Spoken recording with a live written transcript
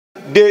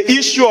the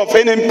issue of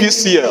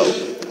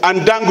NNPCL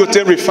and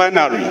Dangote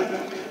Refinery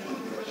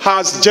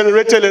has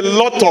generated a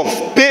lot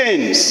of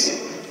pains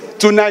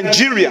to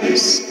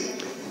Nigerians.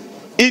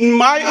 In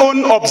my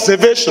own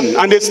observation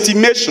and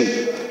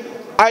estimation,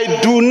 I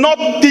do not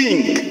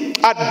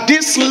think at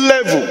this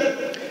level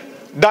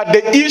that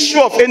the issue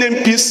of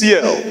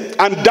NNPCL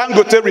and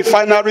Dangote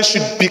Refinery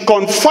should be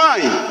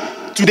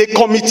confined to the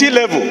committee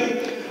level.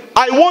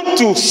 I want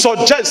to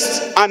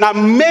suggest and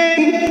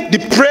amend the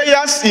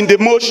prayers in the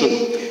motion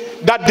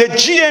that the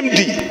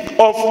GMD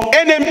of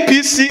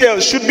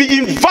NNPCL should be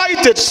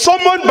invited,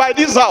 summoned by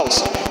this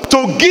house,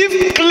 to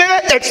give clear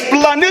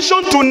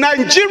explanation to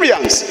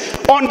Nigerians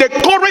on the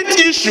current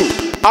issue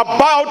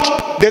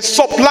about the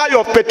supply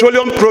of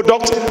petroleum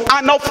products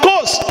and, of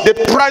course, the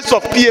price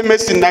of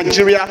PMS in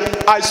Nigeria.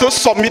 I so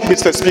submit,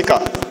 Mr. Speaker.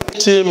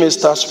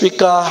 Mr.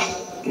 Speaker,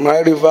 my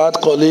revered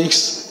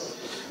colleagues,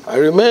 I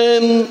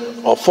remain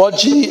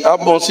Ofoji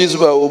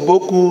Abonsizwa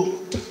Oboku,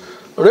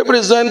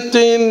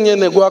 representing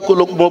Yenegwa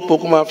Kolokmo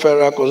Pokuma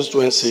Federal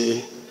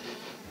Constituency.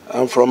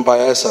 I'm from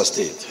Bayelsa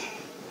State.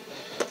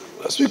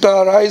 The Speaker,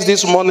 I rise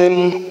this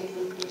morning,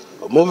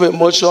 move a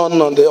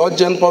motion on the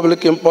urgent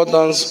public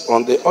importance,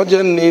 on the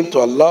urgent need to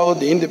allow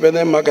the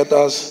independent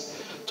marketers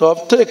to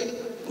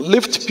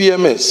lift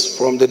PMS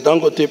from the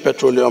Dangote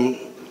Petroleum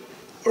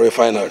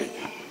Refinery.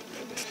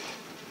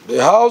 The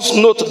House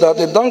notes that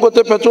the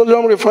Dangote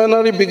Petroleum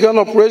Refinery began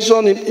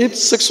operation in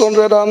its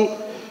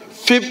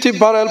 650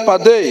 barrel per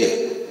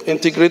day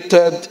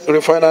integrated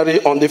refinery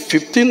on the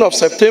 15th of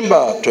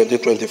September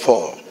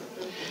 2024.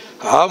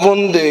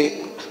 Having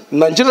the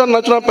Nigerian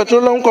National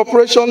Petroleum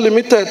Corporation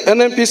Limited,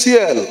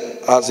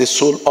 NNPCL, as the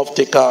sole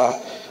off-taker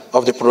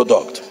of the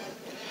product.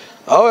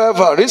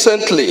 However,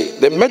 recently,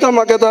 the major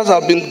marketers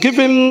have been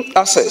given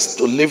access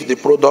to lift the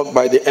product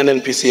by the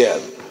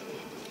NNPCL.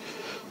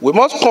 We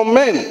must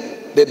commend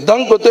the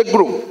Dangote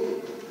Group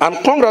and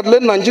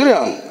congratulate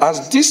Nigerians,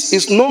 as this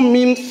is no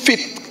mean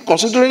feat,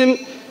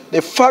 considering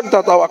the fact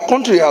that our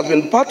country has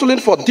been battling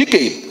for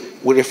decades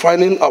with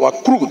refining our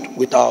crude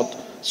without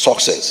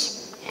success.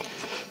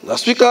 The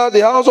Speaker,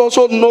 the House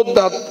also notes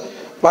that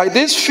by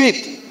this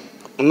feat,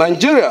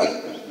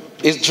 Nigeria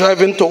is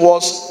driving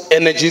towards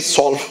energy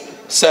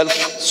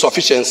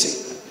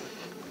self-sufficiency,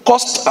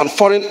 cost and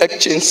foreign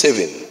exchange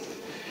saving,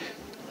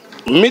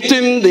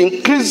 meeting the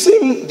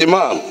increasing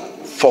demand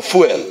for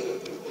fuel,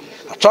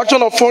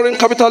 attraction of foreign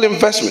capital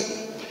investment,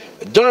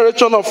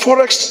 generation of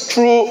forex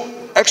through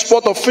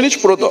export of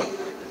finished product,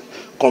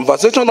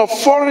 conversion of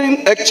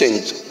foreign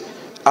exchange,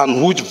 and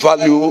huge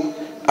value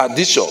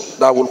addition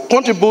that will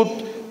contribute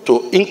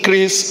to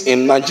increase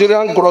in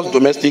Nigerian gross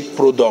domestic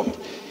product,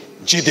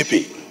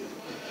 GDP.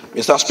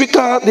 Mr.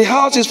 Speaker, the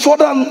House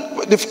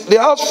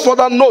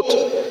further note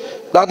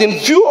that in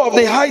view of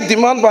the high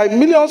demand by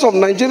millions of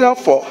Nigerians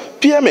for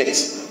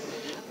PMX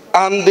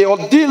and the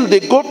ordeal they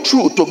go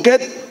through to get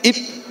it,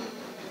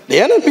 the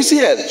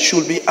NNPCL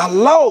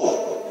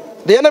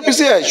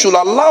should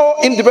allow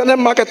independent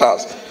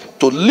marketers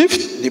to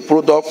lift the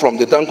product from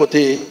the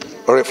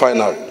Dangote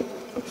Refinery.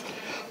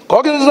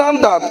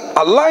 Cognizant that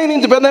allowing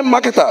independent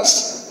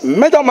marketers,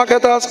 major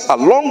marketers,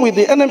 along with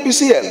the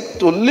NNPCL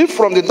to lift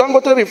from the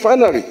Dangote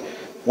Refinery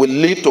will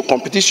lead to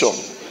competition,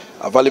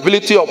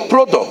 availability of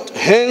product,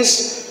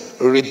 hence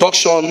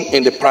reduction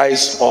in the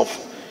price of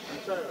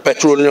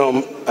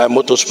petroleum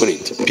motor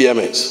spirit,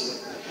 PMS.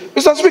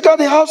 Mr. Speaker,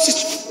 the House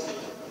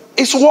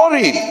is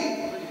worried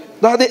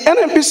that the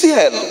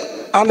NNPCL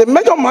and the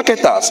major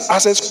marketers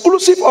as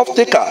exclusive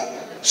off-taker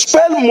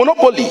spell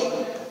monopoly,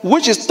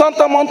 which is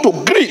tantamount to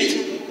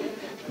greed.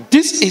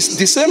 This is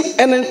the same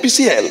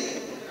NNPCL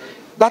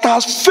that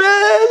has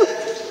failed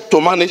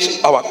to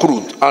manage our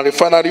crude and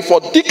refinery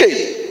for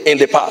decades in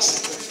the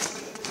past.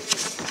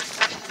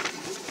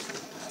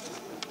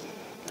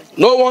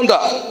 No wonder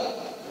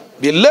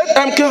the late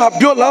MK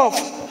Abiola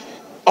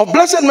of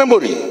blessed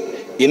memory,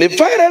 in a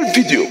viral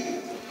video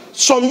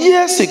some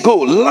years ago,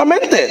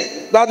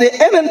 lamented that the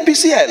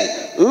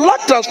NNPCL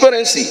lacked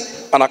transparency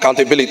and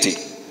accountability.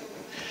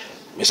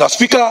 Mr.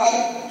 Speaker,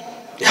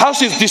 the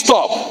House is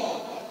disturbed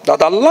that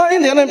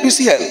allowing the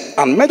NNPCL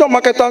and major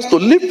marketers to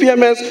lift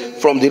PMS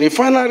from the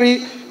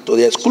refinery to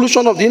the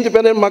exclusion of the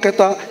independent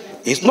marketer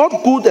is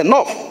not good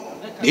enough.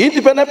 The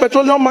Independent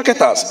Petroleum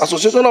Marketers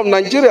Association of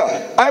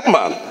Nigeria,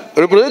 IPMAN,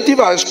 representative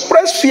has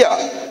expressed fear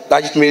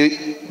that it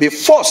may be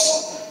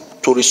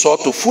forced to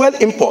resort to fuel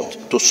import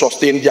to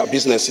sustain their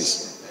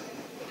businesses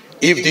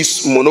if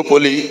this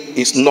monopoly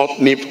is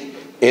not nipped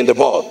in the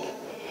bud.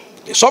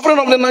 The suffering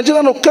of the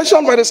Nigerian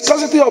occasioned by the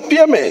scarcity of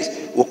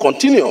PMS will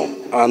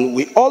continue, and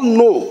we all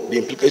know the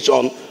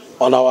implication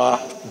on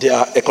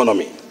their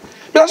economy.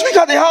 Mr.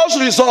 Speaker, the House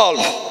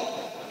resolved,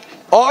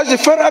 urge the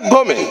federal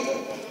government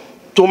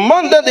to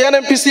mandate the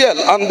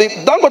NNPCL and the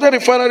Dangote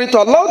Refinery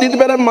to allow the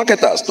independent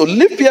marketers to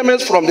lift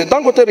PMS from the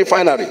Dangote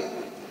Refinery.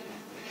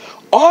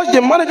 Urge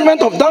the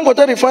management of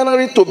Dangote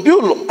Refinery to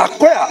build,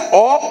 acquire,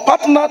 or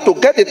partner to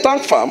get a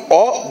tank farm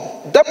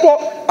or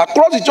depot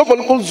across the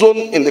geo-political zone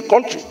in the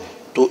country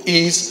to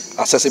ease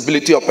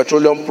accessibility of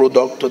petroleum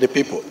products to the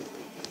people.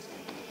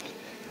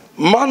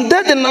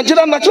 mandate the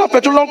Nigerian National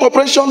Petroleum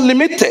Corporation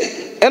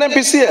Limited,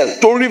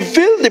 NNPCL, to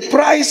reveal the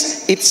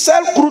price it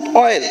sells crude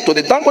oil to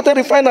the Dangote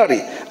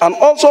Refinery, and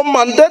also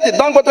mandate the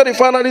Dangote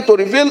Refinery to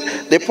reveal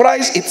the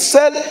price it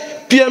sells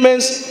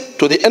PMS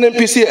to the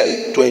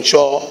NNPCL to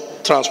ensure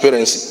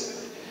transparency.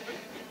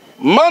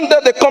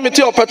 Mandate the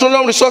Committee of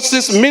Petroleum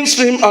Resources,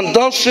 mainstream and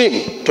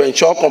downstream, to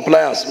ensure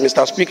compliance.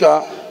 Mr.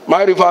 Speaker,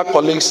 my rival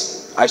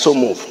colleagues, I so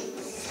move.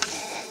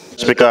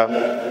 Speaker,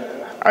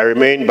 I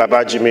remain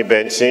Baba Jimmy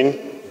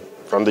Benson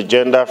from the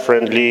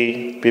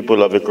gender-friendly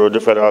people of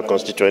Ikorodu Federal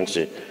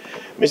Constituency.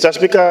 Mr.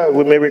 Speaker,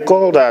 we may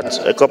recall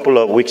that a couple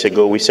of weeks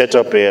ago we set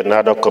up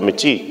another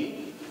committee,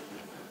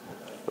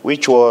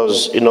 which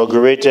was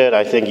inaugurated,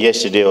 I think,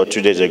 yesterday or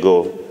 2 days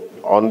ago,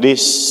 on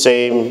this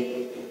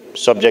same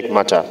subject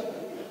matter.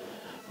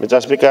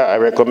 Mr. Speaker, I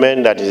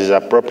recommend that it is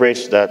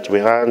appropriate that we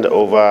hand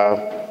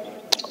over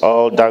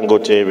all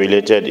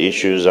Dangote-related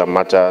issues and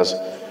matters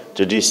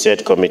to this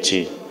said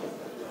committee.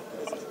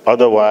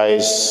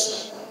 Otherwise,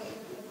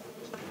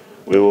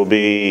 we will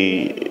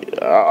be,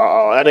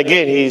 and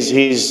again,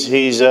 his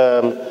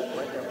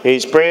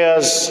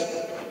prayers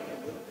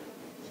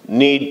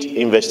need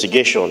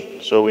investigation,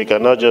 so we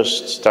cannot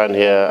just stand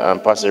here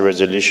and pass a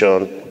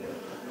resolution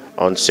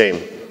on same.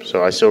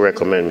 So I still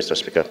recommend, Mr.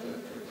 Speaker.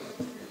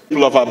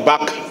 People of our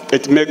back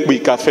at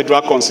Mekwika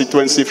Federal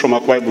Constituency from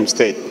Akwa Ibom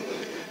State.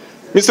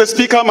 Mr.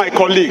 Speaker, my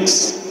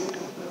colleagues,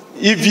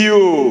 if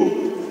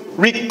you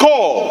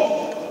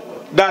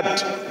recall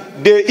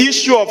that the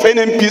issue of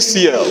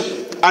NNPCL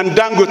and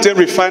Dangote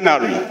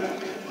Refinery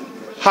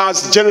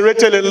has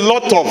generated a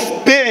lot of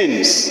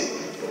pains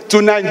to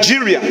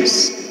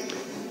Nigerians.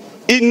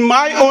 In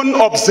my own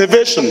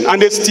observation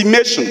and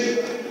estimation,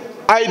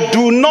 I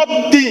do not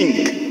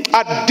think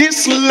at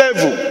this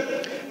level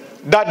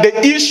that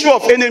the issue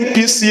of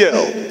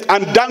NNPCL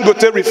and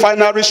Dangote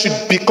Refinery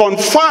should be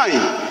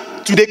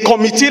confined to the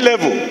committee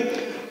level.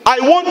 I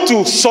want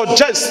to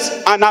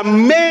suggest and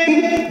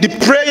amend the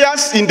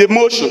prayers in the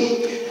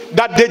motion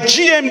that the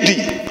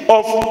GMD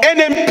of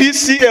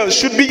NNPCL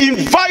should be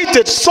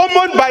invited,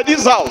 summoned by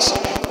this House,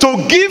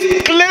 to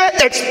give clear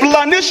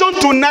explanation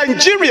to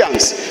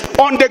Nigerians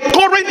on the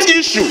current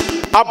issue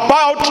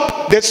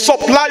about the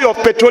supply of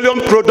petroleum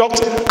products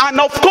and,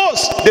 of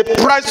course, the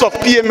price of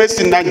PMS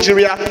in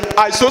Nigeria.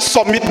 I so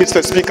submit,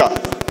 Mr. Speaker.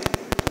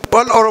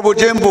 Well, Honorable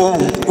Jembo,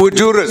 with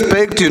due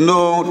respect, you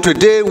know,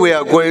 today we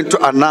are going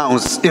to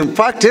announce, in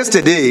fact,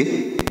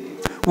 yesterday,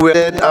 we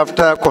had,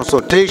 after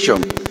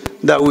consultation,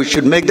 that we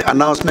should make the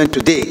announcement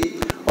today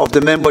of the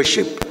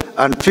membership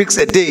and fix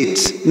a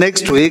date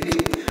next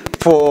week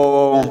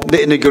for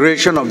the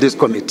inauguration of this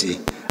committee.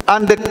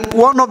 And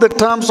one of the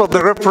terms of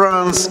the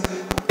reference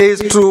is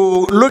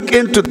to look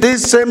into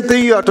this same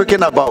thing you are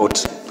talking about.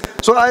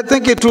 So I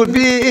think it will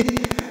be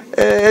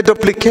a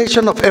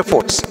duplication of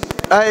efforts.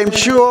 I am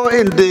sure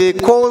in the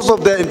course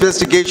of the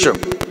investigation,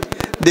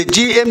 the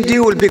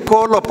GMD will be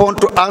called upon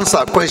to answer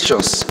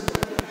questions.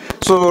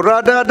 So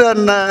rather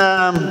than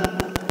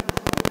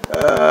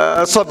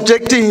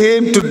subjecting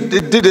him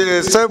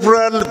to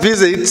several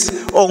visits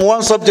on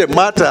one subject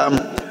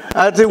matter,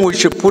 I think we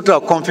should put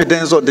our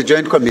confidence on the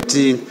Joint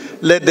Committee,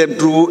 let them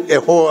do a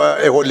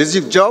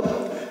holistic job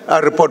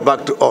and report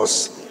back to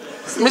us.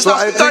 Mr. So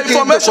I think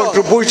the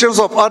contributions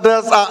of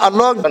others are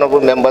along.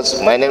 Honorable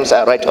members, my name is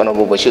Right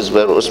Honorable Bashir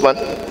Zubair Usman.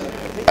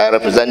 I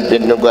represent the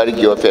Nugari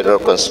Federal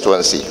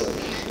Constituency.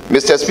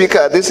 Mr.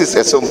 Speaker, this is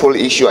a simple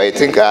issue. I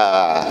think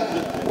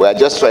we are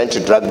just trying to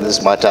drag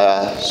this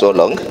matter so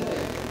long.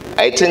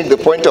 I think the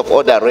point of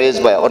order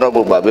raised by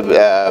Honorable Baba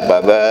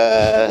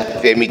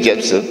Femi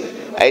Jepson,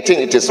 I think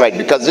it is right,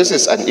 because this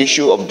is an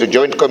issue of the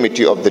joint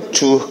committee of the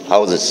two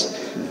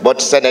houses,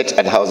 both Senate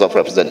and House of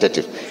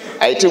Representatives.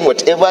 I think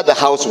whatever the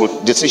House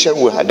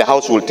the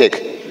House will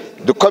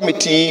take, the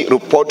committee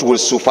report will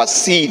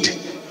supersede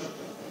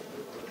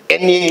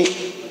any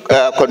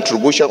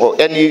contribution or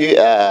any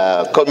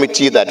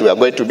committee that we are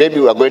going to, maybe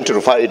we are going to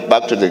refer it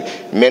back to the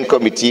main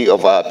committee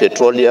of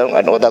petroleum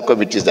and other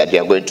committees that we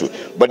are going to.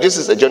 But this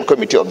is a joint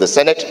committee of the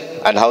Senate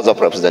and House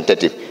of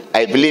Representatives.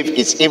 I believe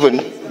it's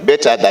even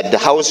better that the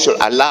House should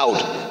allow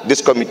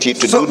this committee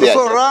to do their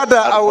job. So rather,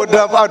 I would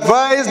have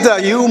advised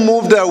that you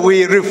move that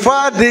we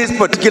refer this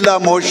particular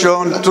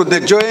motion to the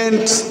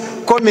joint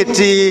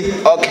committee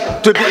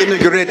to be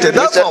inaugurated.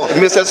 That's all.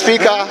 Mr.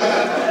 Speaker.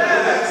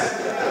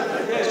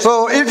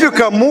 So if you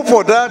can move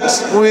for that,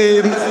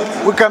 we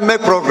can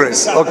make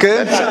progress,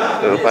 okay?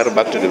 Refer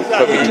back to the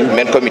committee,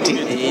 main committee.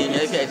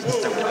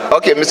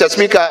 Okay, Mr.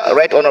 Speaker,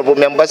 right honorable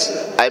members,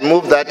 I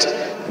move that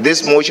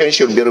this motion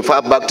should be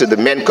referred back to the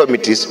main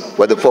committees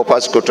for the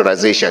purpose of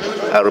authorization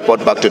and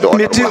report back to the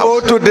honorable committee House.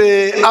 Or to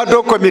the ad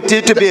hoc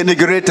committee to be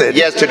inaugurated?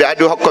 Yes, to the ad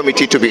hoc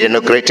committee to be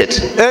inaugurated.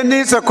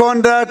 Any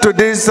seconder to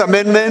this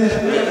amendment?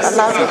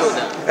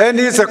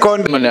 Any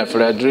seconder?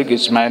 Frederick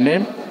is my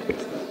name.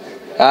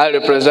 I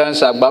represent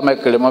Agbame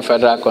Kilimo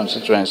Federal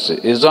Constituency.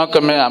 It's not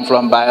coming, I'm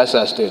from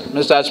Bayelsa State.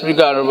 Mr.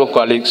 Speaker, honorable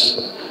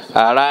colleagues,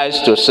 I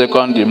rise to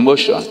second the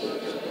motion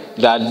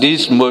that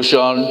this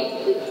motion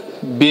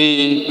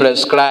be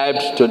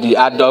prescribed to the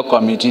ad hoc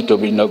committee to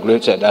be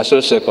inaugurated. I so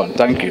second.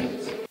 Thank you.